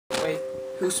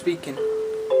Who's speaking?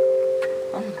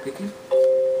 I'm speaking.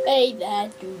 Hey there,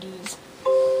 duties.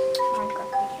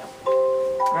 Minecraft video.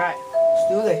 Right, let's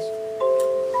do this.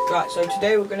 Right, so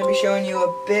today we're going to be showing you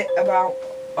a bit about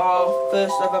our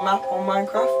first ever map on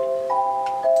Minecraft.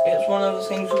 It's one of the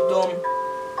things we've done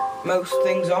most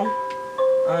things on,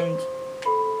 and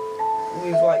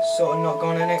we've like sort of not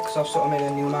gone in it because I've sort of made a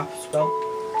new map spell.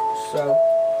 So,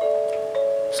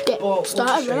 Let's get we'll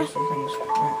started, just show you really. some things.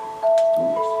 Right.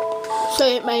 Show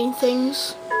you main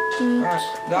things.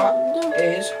 Right, that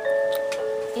is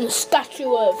And the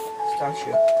statue of,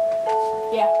 statue.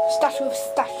 yeah, statue of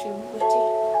statuity.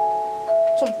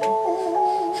 Something.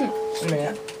 A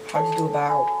minute, how do you do a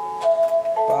bow?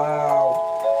 Bow.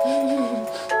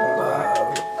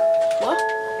 Bow. What?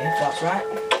 If that's right.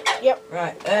 Yep.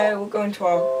 Right, we're going to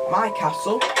my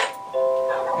castle,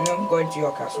 and then we're going to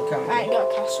your castle, can't we? I ain't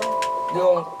got a castle.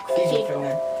 Your cathedral thing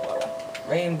then.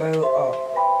 Rainbow, oh,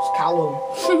 it's Callum.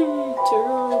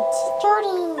 Turds.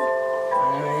 Turdy.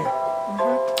 Anyway,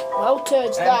 Well,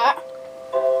 turds that.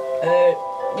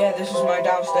 yeah, this is my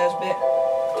downstairs bit,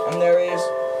 and there is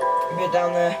a bit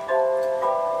down there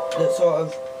that sort of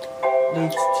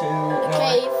leads to nowhere.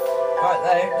 Cave. Right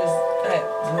there,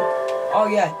 oh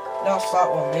yeah, that's that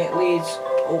one. It leads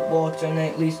up water and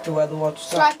it leads to where the water It's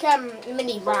starts. like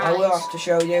mini rise. I will have to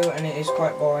show you, and it is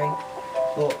quite boring,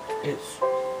 but it's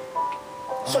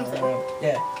Something.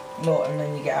 yeah, no, and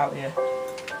then you get out here,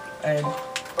 and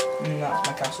that's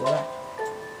my castle there.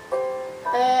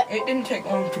 It didn't take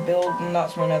long to build, and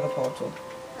that's my nether portal.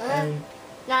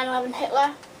 9/11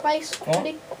 Hitler place. What?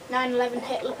 Ready? 9/11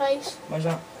 Hitler place. Where's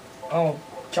that? Oh,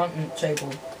 enchantment table.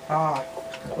 Ah,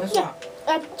 where's Yeah.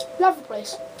 that? Lava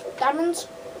place. Diamonds.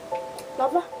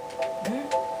 Lava. Yeah.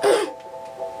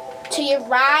 To your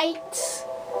right.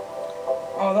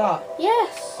 Oh, that.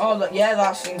 Yes. Oh, that. Yeah,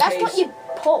 that's in That's case. what you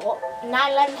put.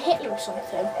 9/11 Hitler or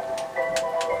something.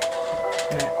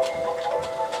 Yeah.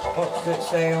 What does it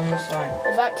say on the sign?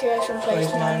 Evacuation place.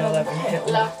 Place 9/11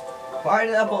 Hitler. Why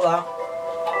did I put that?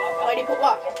 Where do you put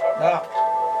what? That.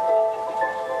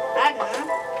 I don't know.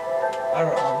 I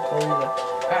don't know. Call either.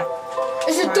 Ah.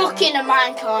 There's a duck in a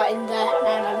minecart in the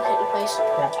 9/11 Hitler place.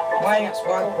 Why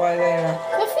are they in there?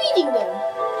 They're feeding them.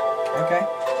 Okay.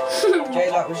 Jay,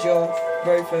 that was your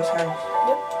very first house.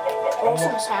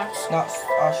 Awesome's house. That's,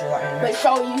 I'll show that in a But minute.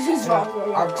 Shaw uses No,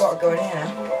 lava. I've got to go in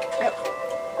here. Yep.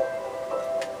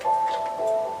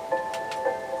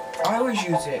 I always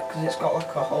use it because it's got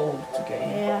like a hole to get in.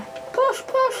 Yeah. Push,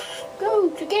 push. Go,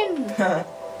 chicken.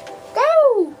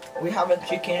 Go. We have a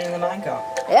chicken in the minecart.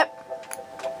 Yep.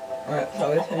 Right,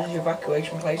 so this is your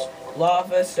evacuation place.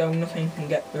 Lava, so nothing can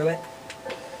get through it.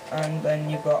 And then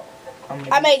you've got how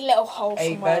many? I made a little hole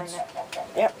 8 somewhere beds. in it.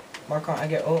 Yep. Why can't I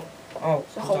get up? Oh,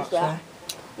 The hole's that's there.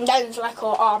 And then there's like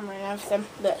all armour and everything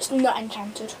that's not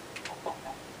enchanted.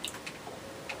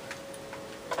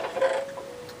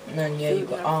 And then yeah, you've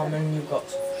got armor, and you've got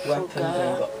weapons, and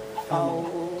you've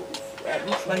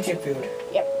got plenty of food.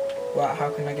 Yep. Right, how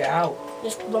can I get out?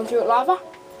 Just run through it lava.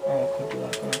 Oh, I could do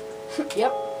that, couldn't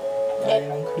Yep. I? I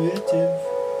am creative.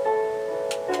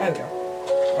 There we go.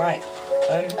 Right.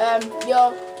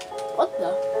 Your what the?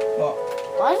 What?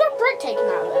 Why is that brick taken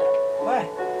out of it? Where?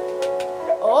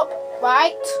 Up,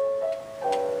 right.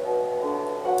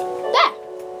 There.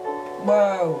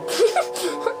 Whoa.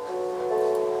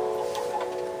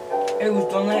 Who's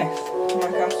done this to my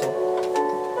castle?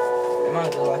 It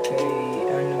might be like a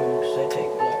animal because they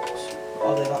take blocks.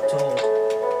 Are they that tall?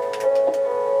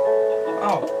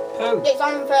 Oh, poo. It's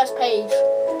on the first page.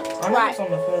 I know Right. it's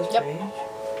on the first Yep. page.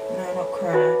 No, not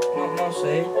crack, not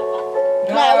mossy.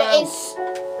 No, it is.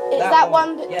 It's that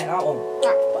one. That, Yeah, that one.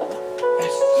 ah, whatever.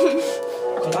 Yes.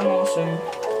 Because I'm awesome.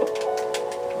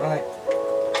 Right.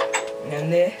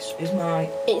 And this is my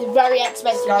It's very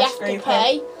expensive. You have to Skyscraper.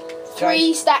 pay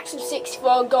 3 stacks of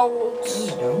 64 golds.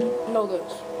 no.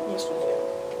 Nuggets. Yes,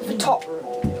 we do. The top room.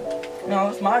 No,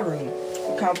 it's my room.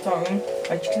 The countertop room.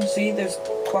 As you can see, there's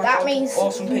quite That awesome, means-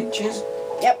 awesome pictures.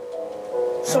 Yep.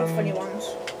 Some Um, funny ones.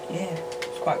 Yeah,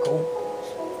 it's quite cool.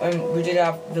 We did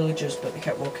have villagers, but they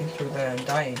kept walking through there and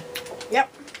dying. Yep.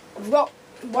 We've got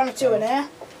 1 or 2 in here.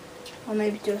 Or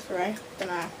maybe 2 or 3. Don't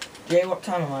know. Jay, what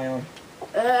time am I on?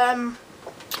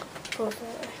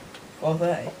 4:30.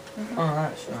 4:30? Oh,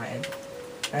 that's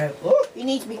right. Look! You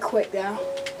need to be quick there.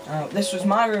 This was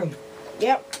my room.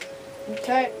 Yep.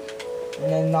 Okay.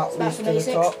 And then that So leads that's to the the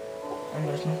basics. top. And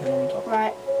there's nothing on top.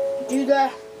 Right. Do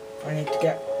the. I need to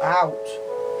get out.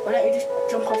 Why don't you just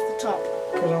jump off the top?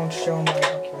 Because I want to show my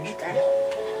evacuation. Okay.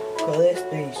 Look at this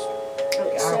piece.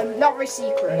 It's out. not very And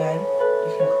secret. then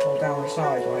you can pull down the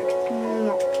side, like.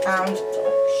 No. And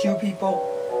shoot people.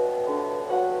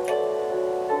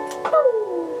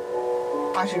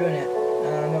 actually doing it.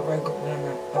 I'm not very good with doing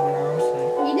that. Oh, no, honestly.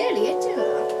 You nearly hit it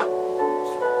though.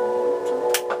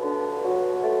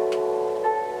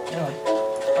 Anyway.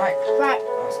 Right. Right,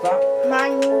 That's that.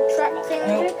 manual track thing.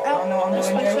 No, Oh, I know I'm this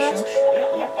doing one Joe. first. Shush.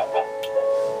 Yeah.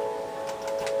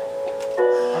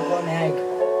 I've got an egg.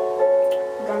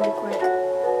 Gotta be quick.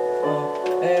 Oh.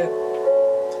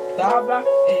 That Lava.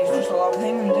 is just a lava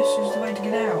thing, and this is the way to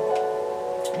get out.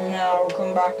 Now I'll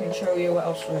come back and show you what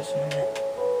else there is in a minute.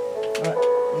 Right,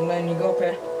 and then you go up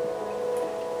here.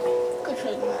 Good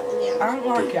show them that at the end. I don't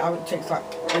like it how it takes like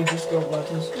ages to go up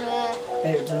letters. Yeah.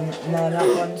 It doesn't. No,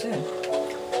 that one's in.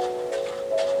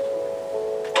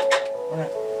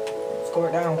 Right, let's go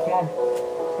it down. Come on.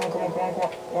 Come on.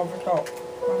 One for stop.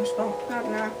 One for stop. I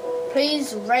don't know.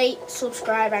 Please rate,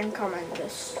 subscribe, and comment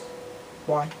this.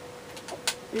 Why?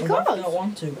 Well, I don't Because.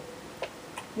 want to.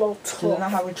 Well, Do I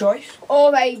tough. have a choice?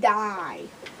 Or they die.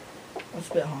 That's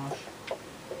a bit harsh.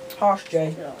 Harsh,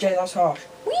 Jay. Yeah. Jay, that's harsh.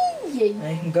 Whee!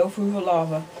 And you can go through the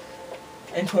lava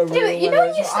into a Dude, real you know window.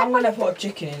 when you So step I'm gonna put a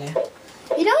chicken in here.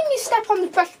 You know when you step on the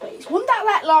pressure plates, wouldn't that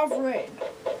let lava in?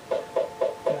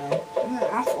 No. No,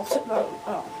 I thought it would.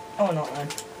 Oh. Oh, not then.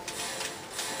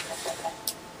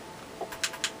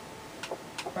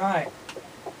 Right.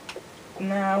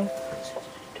 Now.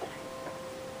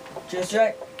 Just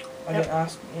Jay. I Yep. didn't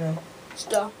ask, you know.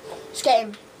 Stop. Just get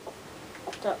him.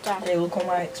 Stop down. Hey, look on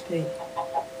my XP.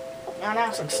 Yeah, now I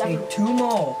it's like just 7. need 2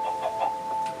 more.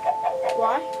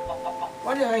 Why?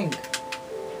 What do you think?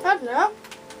 I don't know.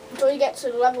 Until you get to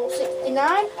level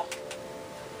 69.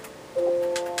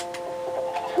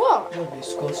 What? You're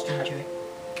disgusting, Jay.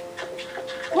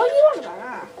 What are you on about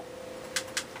that?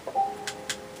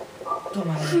 Don't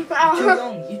mind me. You're too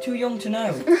young. You're too young to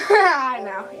know. I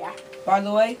know, yeah. By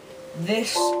the way,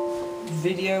 this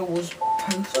video was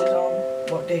posted on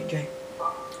what date, Jay?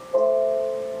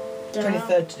 Dunno.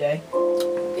 23rd today.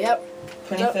 Yep.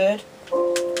 23rd.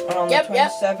 And on Yep, the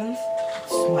yep. 27th,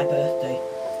 this is my birthday.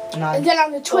 And And then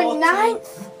on the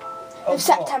 29th of of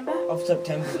September. what? Of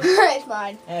September. It's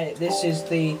mine. Hey, this is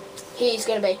the He's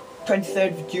gonna be.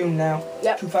 23rd of June now.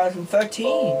 Yep.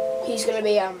 2013. He's gonna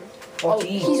be old,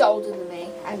 14. he's older than me.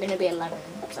 I'm gonna be 11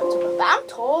 in September. But I'm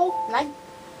tall and I'm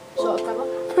sort of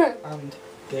clever. And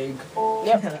big.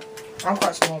 Yep. I'm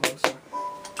quite small though, so.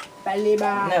 Belly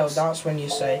bounce. No, that's when you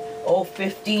say, oh,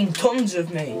 15 tons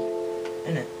of me.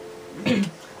 Innit?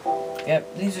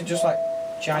 Yep, these are just like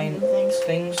giant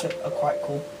things that are quite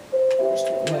cool.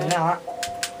 And that,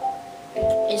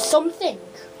 It's something.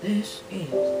 this is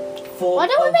full Why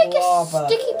don't we of make lava. a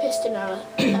sticky piston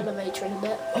elevator in a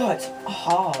bit? Oh, it's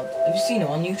hard. Have you seen it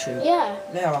on YouTube? Yeah.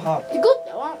 They are hard. They're good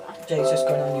though, aren't they? Jay's just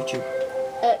going on YouTube.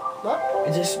 What?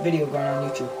 Is this video going on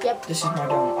YouTube? Yep. This is my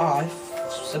dome. Oh,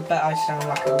 I bet I sound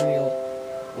like a real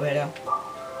weirdo.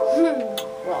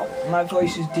 Well. My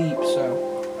voice is deep,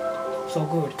 so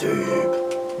good.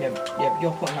 Deep. Yep,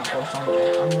 you're putting that voice on,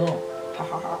 Jay. I'm not. Ha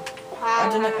ha ha. I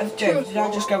don't know, Jay, did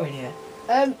I just go in here?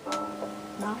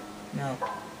 No. No.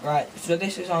 Right, so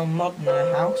this is our modern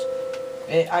house.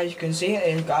 As you can see,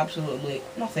 it's got absolutely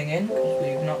nothing in, because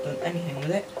we've not done anything with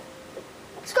it.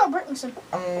 It's got a brick missing.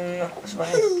 That's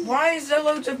about it. Why is there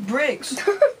loads of bricks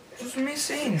just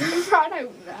missing? I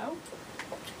don't know.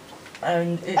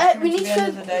 And it's We coming to need the end to-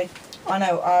 of the day. I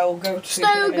know, I'll go to sleep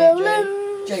in a Snow minute,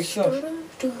 golem. Jay, shush.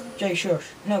 Jay, shush.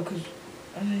 No, because...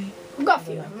 We've got a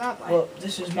few of them, haven't we? Well,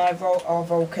 this is my our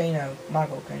volcano. My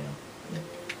volcano. Yeah.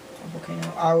 My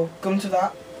volcano. I'll come to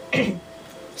that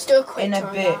Still a quick in a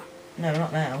turn bit. now. No,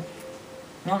 not now.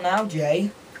 Not now, Jay.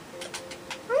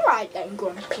 Alright then,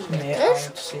 Grumpy. Come here, I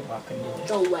have to see if I can do this.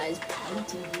 Joe wears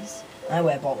panties. I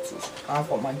wear boxers. I've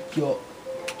got my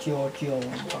Giorgio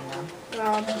ones on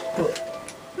now. But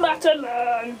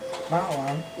Matalan. that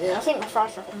one. Yeah, I think my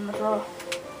fries are in the drawer.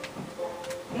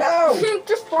 No!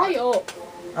 Just fly up.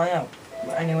 I know.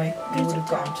 But anyway, we would have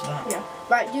got onto that. Yeah.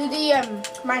 Right, do the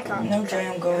Minecraft. No, Jay,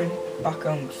 I'm going back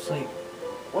home to sleep.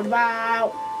 What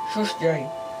about... Shush, Jay.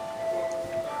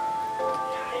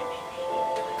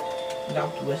 You don't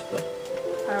have to whisper.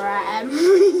 Alright,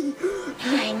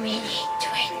 9 minutes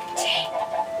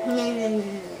 20.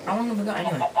 How long have we got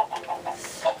anyway?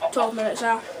 12 minutes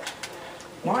now.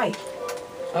 Why?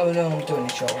 Oh no, I'm doing a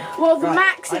show. Well, the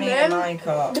Right, I need a maximum...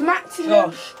 minecart. The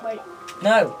maximum... Shush. Wait.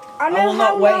 No. I I know will how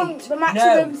not long wait. the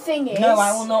maximum No. thing is. No,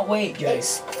 I will not wait, Jay.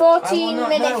 It's I 14 will not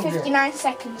minutes know, Jay. 59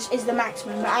 seconds is the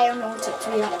maximum, but I only want it to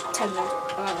be like 10 minutes,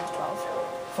 11, 12.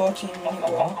 14 minute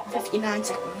what? 59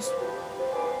 seconds.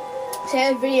 So I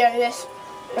had a video of this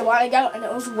a while ago and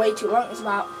it was way too long. It was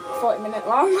about 40 minutes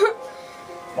long.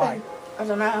 Why? I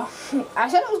don't know. I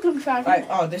said it was going to be 5 Right,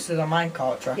 minutes. oh, this is a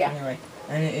minecart track Yeah. anyway.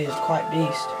 And it is quite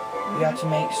beast. we had to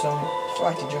make some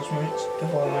slight adjustments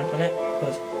before we went on it,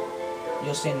 because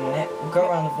you'll see in a minute. We go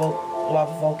around the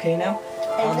lava volcano.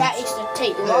 And that used to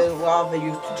take you The off. lava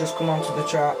used to just come onto the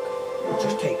track and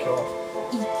just take you off.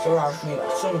 So I have to make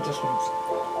some adjustments.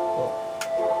 But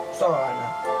it's alright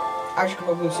now. As you can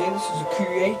probably see, this is a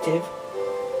creative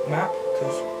map,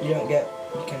 because you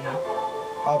can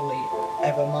hardly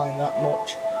ever mine that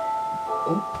much.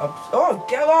 Oh,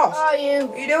 get lost! What are you?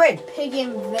 What are you doing?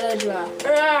 Piggin villager.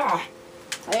 Ah,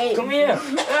 Hey. come here.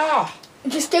 Ah.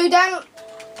 Just go down.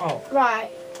 Oh.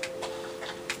 Right.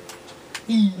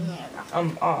 Yeah.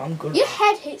 I'm good. Your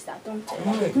head hits that, don't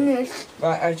it? Yes.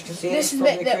 Right, as you can see, This it's is from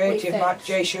the bit the that we creative map, fixed.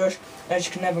 Jay Shush. As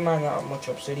you can never mine that much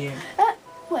obsidian.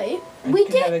 Wait, And we you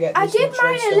can never did. get I this did much mine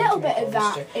a redstone little to bit make of all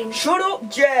that this in. Shut up,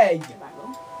 Jay!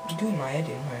 survival. You're doing my head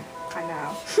in, right? I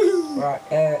know. Right,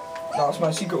 that's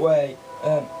my secret way.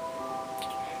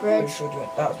 Bridge.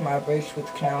 That's my bridge with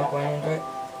the canal going under it.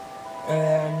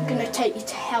 I'm gonna take you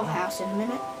to Hell House in a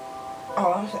minute.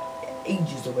 Oh, that's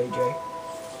ages away, Jay.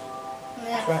 It's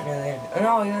Yeah. right near the end. And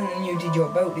then you did your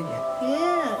boat, didn't you?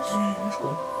 Yes. That's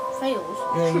cool. Fails.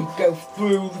 And then you go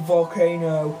through the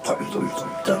volcano. Dun, dun,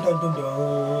 dun,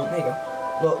 dun. There you go.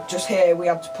 Look, just here we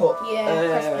had to put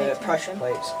Yeah, pressure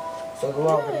plates. So the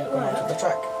lava didn't come onto the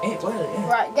track. It will, yeah.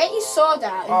 Right, get your sword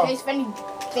out in Oh. case if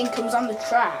anything comes on the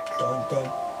track. Dun,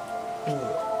 dun.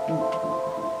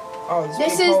 Oh, there's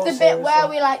This big is holes the here bit as where well.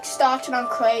 we like started on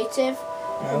creative.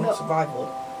 No, survival.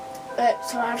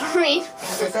 So I mean, What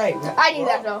was I say? I knew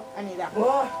that though. I knew that.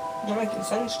 What? Not making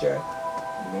sense, Joe.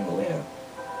 You're being weird.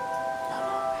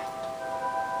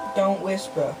 Don't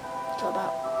whisper. Till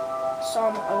about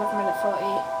some 11 minute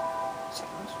 40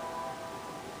 seconds.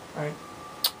 Right.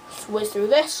 Just whiz through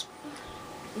this.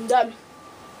 And done.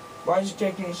 Why is it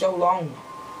taking so long?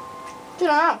 Do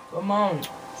you know? Come on.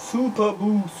 Super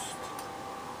boost.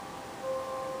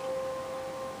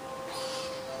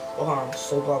 Oh, I'm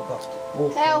so glad that's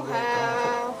walking Hell away from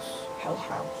House. it. Hell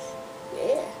House.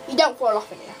 Yeah. You don't fall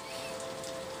off in here.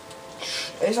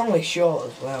 It's only short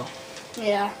as well.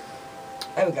 Yeah.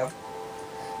 There we go.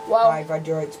 Well. I've had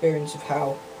your experience of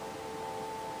hell.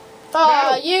 Oh,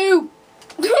 No. you!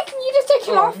 You just take it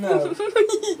Oh, off. no.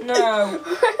 No.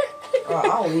 Right,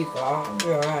 I'll leave that. I'll be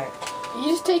alright. You're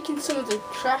just taking some of the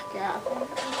track out.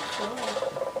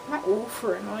 Not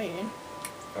awful annoying.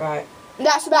 Right.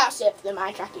 That's about it for the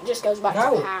mine track. It just goes back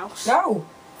to the house. No.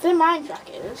 For the mine track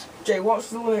it is. Jay, what's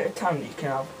the limit of time that you can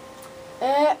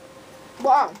have?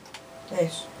 What on?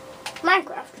 This.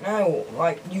 Minecraft. No,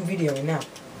 like you videoing now.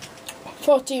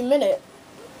 14 minutes,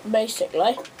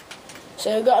 basically.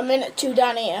 So we've got a minute 2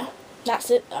 down here.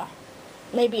 That's it though.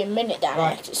 Maybe a minute down Right.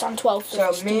 here. 'Cause it's on 12.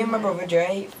 So me and my brother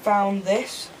Jay found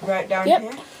this right down Yep.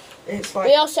 here. It's We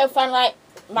like also found like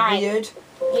mine. weird.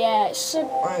 Yeah, it's a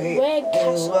Like, weird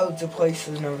there's castle. loads of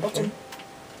places and everything.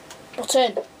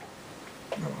 Button.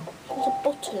 No. There's a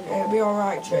button. It'll be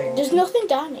alright, Jay. There's nothing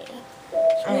down here.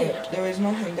 It's Oh, weird. there is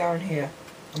nothing down here.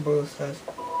 My brother says.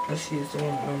 Because she's the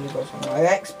one that normally goes on my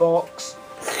Xbox.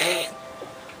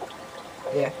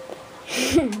 Yeah.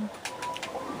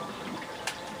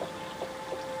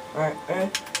 Right,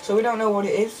 so we don't know what it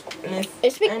is, and if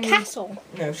It's a big any- castle.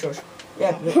 No, shush.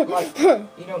 Yeah, but like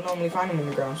you don't normally find them in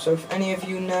the ground. So if any of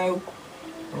you know,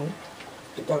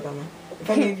 put that down there. If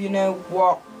any of you know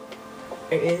what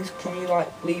it is, can you like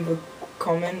leave a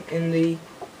comment in the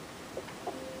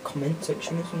comment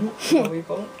section or something? Is that what you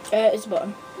call it? It's a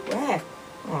button. Where?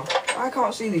 Oh, I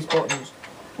can't see these buttons.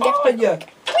 You have Oh to yeah!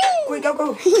 Quick,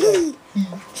 go!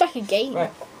 It's like a game.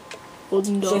 Right.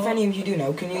 Wooden door. So if any of you do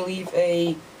know, can you leave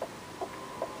a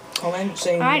comment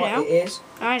saying I what know. it is?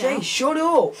 I know. Jay, shut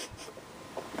up!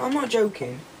 I'm not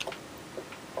joking.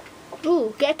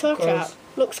 Ooh, get a torch Because out.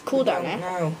 Looks cool I down don't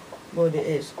there. know what it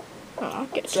is. Oh, I'll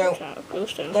get a So, torch out.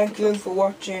 Glowstone. Thank you for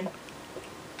watching.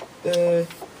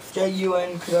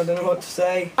 JUN, because I don't know what to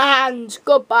say. And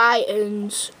goodbye,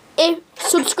 and if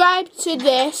subscribe to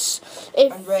this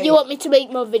if And rate. you want me to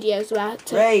make more videos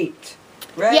about it. Rate.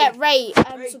 Yeah, rate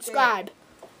and Rate subscribe. it.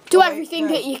 Do Wait, everything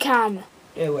no. that you can.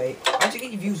 Yeah, wait. I have to get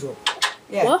your views up.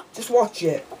 Yeah, What? just watch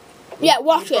it. Yeah,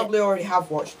 watch you it. probably already have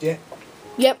watched it.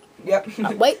 Yep. Yep.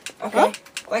 Wait. Okay. Huh?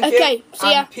 Thank you. Okay,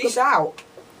 see ya. And peace out.